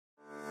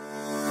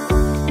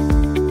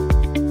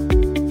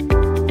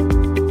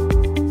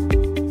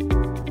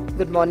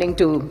Good morning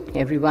to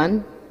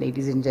everyone,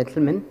 ladies and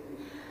gentlemen.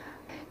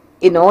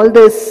 In all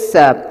this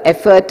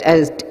effort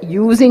at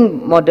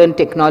using modern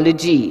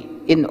technology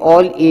in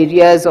all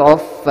areas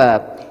of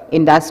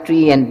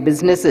industry and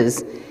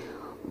businesses,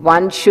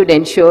 one should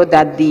ensure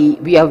that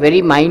we are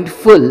very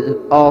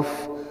mindful of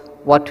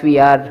what we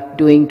are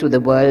doing to the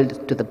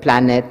world, to the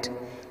planet,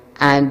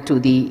 and to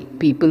the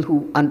people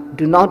who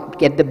do not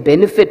get the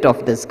benefit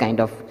of this kind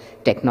of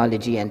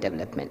technology and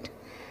development.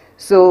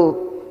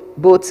 So,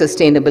 both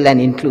sustainable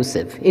and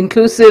inclusive.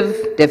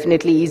 Inclusive,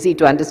 definitely easy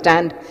to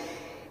understand.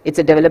 It's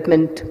a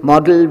development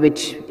model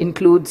which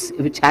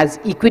has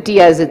equity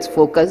as its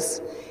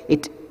focus.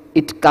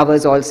 It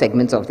covers all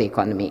segments of the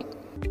economy.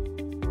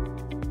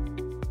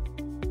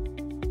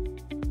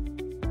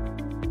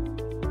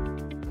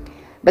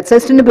 But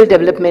sustainable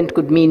development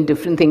could mean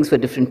different things for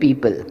different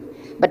people.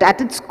 But at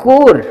its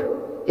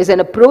core is an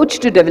approach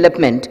to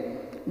development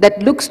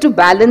that looks to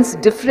balance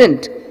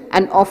different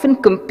and often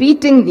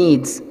competing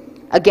needs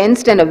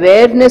against an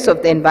awareness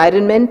of the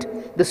environment,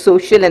 the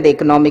social and the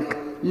economic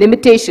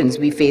limitations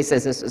we face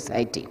as a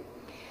society.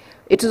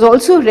 It is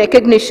also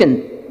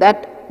recognition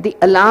that the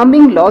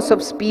alarming loss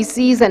of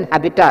species and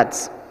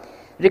habitats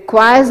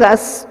requires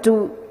us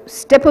to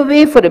step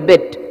away for a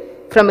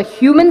bit from a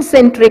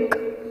human-centric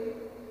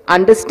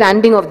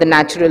understanding of the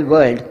natural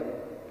world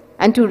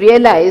and to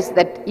realize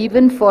that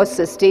even for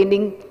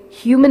sustaining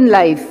human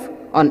life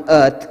on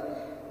Earth,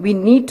 we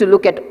need to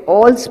look at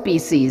all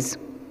species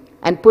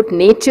and put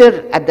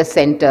nature at the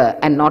center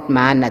and not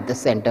man at the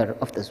center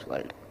of this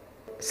world.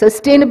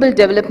 Sustainable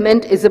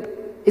development is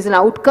an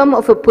outcome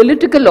of a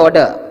political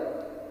order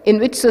in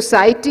which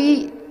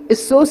society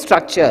is so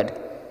structured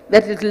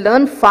that it will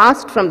learn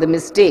fast from the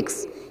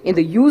mistakes in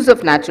the use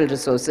of natural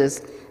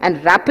resources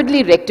and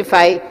rapidly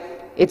rectify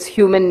its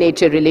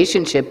human-nature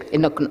relationship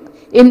in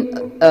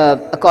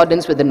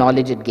accordance with the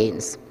knowledge it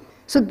gains.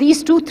 So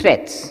these two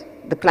threats,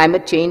 the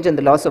climate change and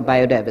the loss of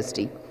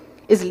biodiversity,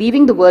 is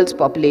leaving the world's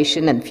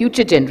population and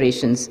future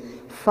generations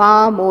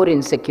far more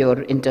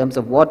insecure in terms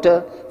of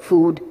water,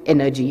 food,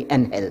 energy,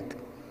 and health.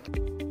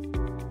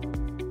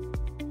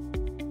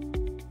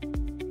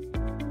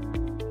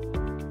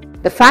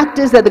 The fact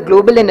is that the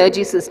global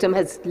energy system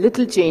has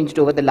little changed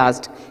over the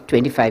last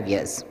 25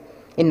 years.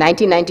 In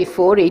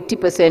 1994,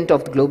 80%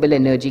 of global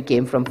energy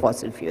came from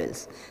fossil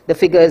fuels. The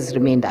figures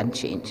remained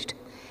unchanged.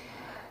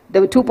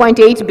 There were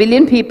 2.8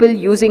 billion people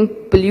using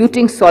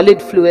polluting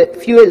solid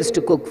fuels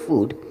to cook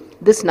food.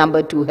 This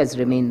number too has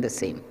remained the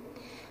same.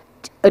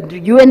 A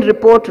UN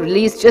report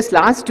released just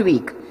last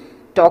week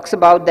talks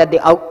about that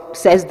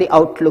says the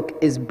outlook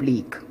is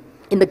bleak.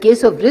 In the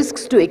case of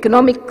risks to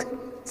economic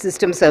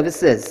system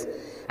services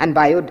and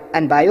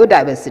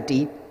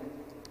biodiversity,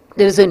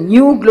 there is a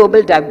new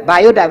global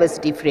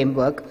biodiversity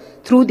framework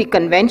through the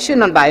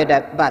Convention on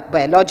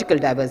Biological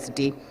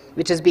Diversity,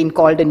 which has been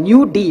called a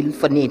New Deal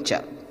for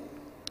Nature.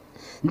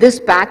 This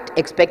pact,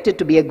 expected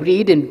to be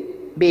agreed in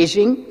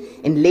Beijing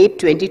in late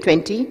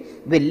 2020,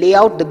 will lay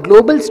out the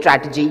global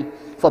strategy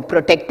for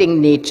protecting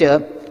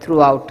nature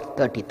throughout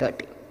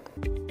 2030.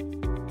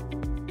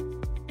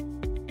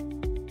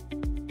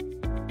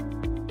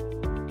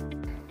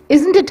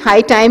 Isn't it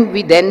high time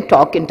we then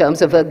talk in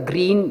terms of a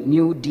Green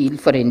New Deal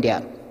for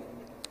India?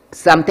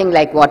 Something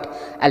like what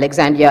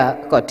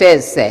Alexandria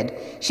Cortez said.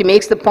 She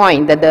makes the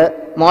point that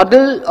the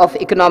model of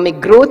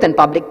economic growth and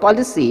public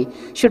policy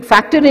should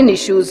factor in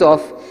issues of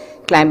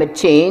climate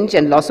change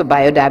and loss of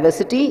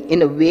biodiversity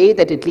in a way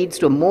that it leads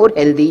to a more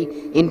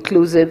healthy,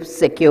 inclusive,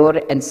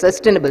 secure, and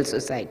sustainable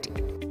society.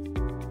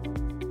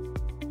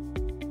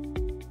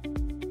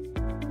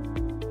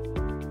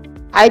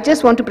 I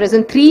just want to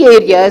present 3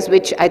 areas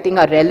which I think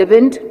are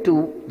relevant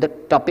to the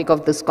topic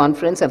of this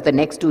conference of the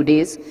next 2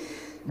 days.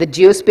 The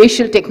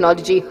geospatial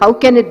technology, how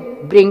can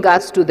it bring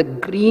us to the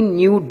Green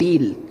New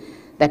Deal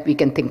that we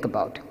can think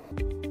about?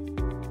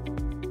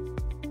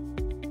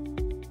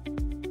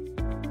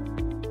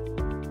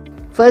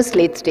 First,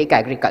 let's take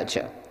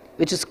agriculture,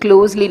 which is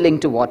closely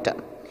linked to water.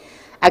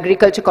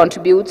 Agriculture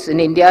contributes in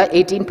India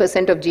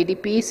 18% of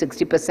GDP,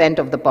 60%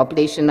 of the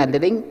population are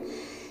living.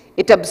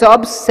 It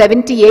absorbs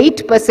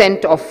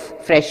 78% of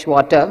fresh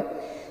water,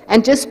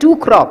 and just 2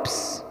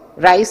 crops,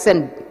 rice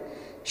and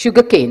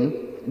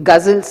sugarcane,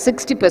 guzzle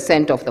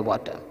 60% of the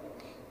water.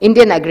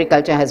 Indian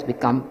agriculture has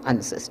become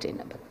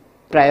unsustainable.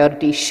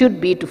 Priority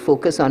should be to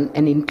focus on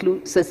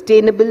an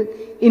sustainable,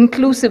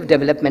 inclusive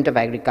development of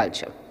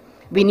agriculture.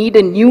 We need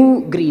a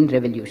new green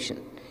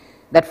revolution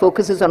that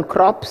focuses on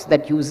crops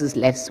that uses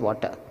less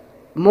water,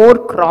 more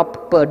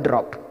crop per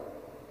drop.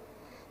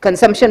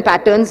 Consumption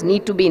patterns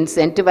need to be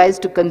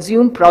incentivized to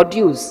consume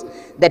produce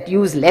that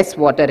use less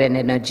water and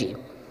energy.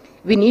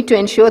 We need to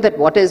ensure that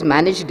water is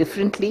managed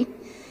differently.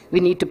 We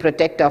need to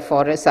protect our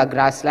forests, our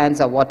grasslands,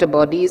 our water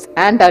bodies,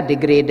 and our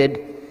degraded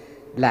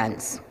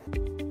lands.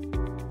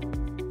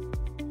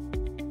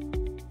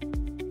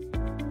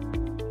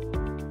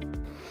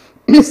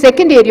 The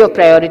second area of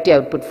priority I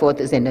would put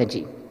forth is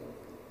energy.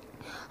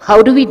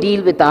 How do we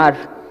deal with our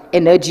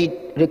energy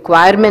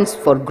requirements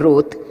for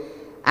growth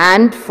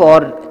and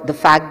for the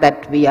fact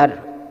that we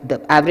are the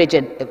average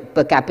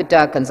per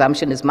capita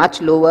consumption is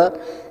much lower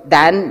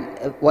than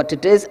what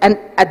it is, and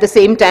at the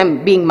same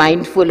time being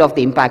mindful of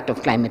the impact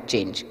of climate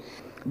change.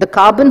 The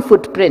carbon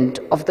footprint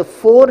of the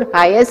 4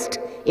 highest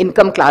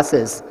income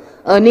classes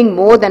earning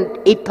more than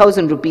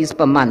 8,000 rupees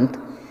per month,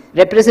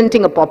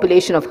 representing a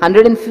population of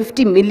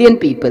 150 million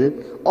people,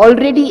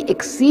 already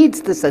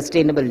exceeds the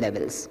sustainable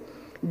levels.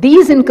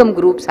 These income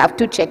groups have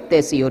to check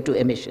their CO2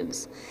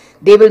 emissions.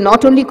 They will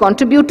not only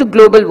contribute to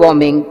global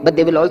warming, but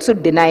they will also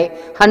deny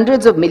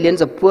hundreds of millions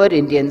of poor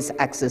Indians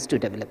access to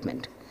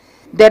development.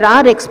 There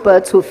are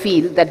experts who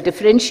feel that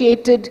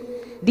differentiated,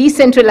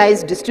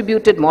 decentralized,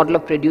 distributed model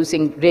of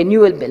producing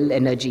renewable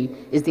energy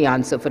is the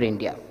answer for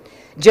India.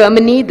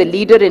 Germany, the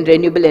leader in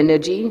renewable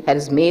energy,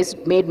 has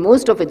made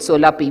most of its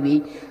solar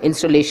PV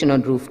installation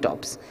on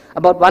rooftops.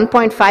 About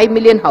 1.5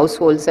 million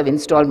households have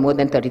installed more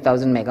than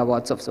 30,000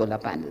 megawatts of solar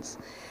panels.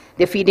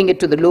 They're feeding it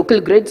to the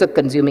local grids or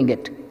consuming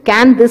it.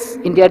 Can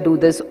India do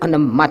this on a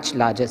much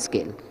larger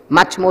scale,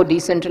 much more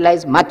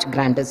decentralized, much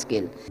grander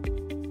scale?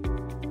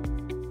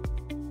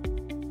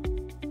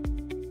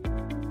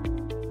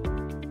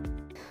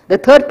 The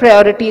third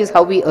priority is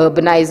how we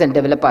urbanize and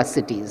develop our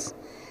cities.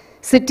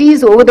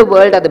 Cities over the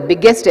world are the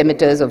biggest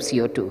emitters of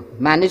CO2.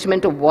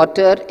 Management of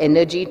water,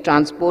 energy,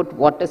 transport,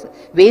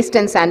 waste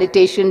and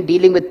sanitation,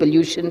 dealing with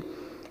pollution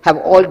have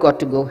all got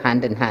to go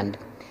hand in hand.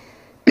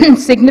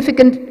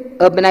 Significant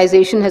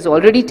urbanization has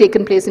already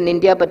taken place in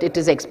India, but it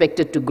is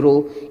expected to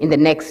grow in the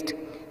next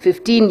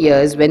 15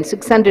 years when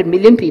 600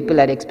 million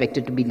people are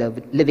expected to be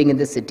living in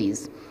the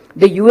cities.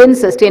 The UN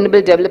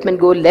Sustainable Development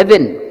Goal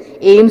 11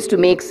 aims to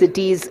make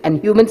cities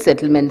and human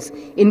settlements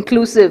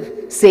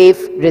inclusive,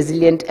 safe,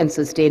 resilient and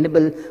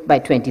sustainable by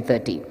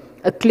 2030.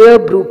 A clear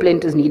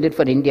blueprint is needed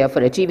for India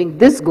for achieving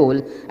this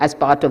goal as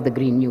part of the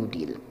Green New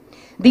Deal.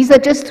 These are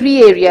just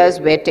 3 areas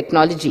where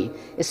technology,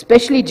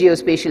 especially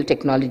geospatial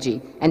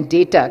technology and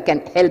data,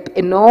 can help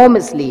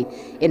enormously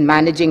in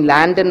managing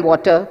land and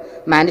water,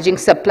 managing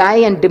supply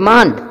and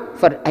demand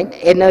for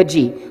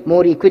energy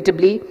more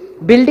equitably,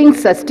 building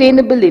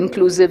sustainable,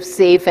 inclusive,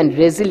 safe and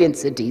resilient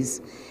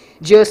cities.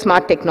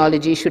 Geosmart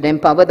technology should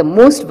empower the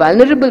most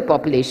vulnerable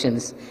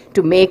populations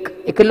to make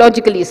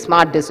ecologically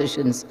smart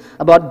decisions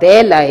about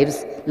their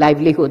lives,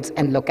 livelihoods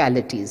and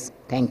localities.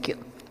 Thank you.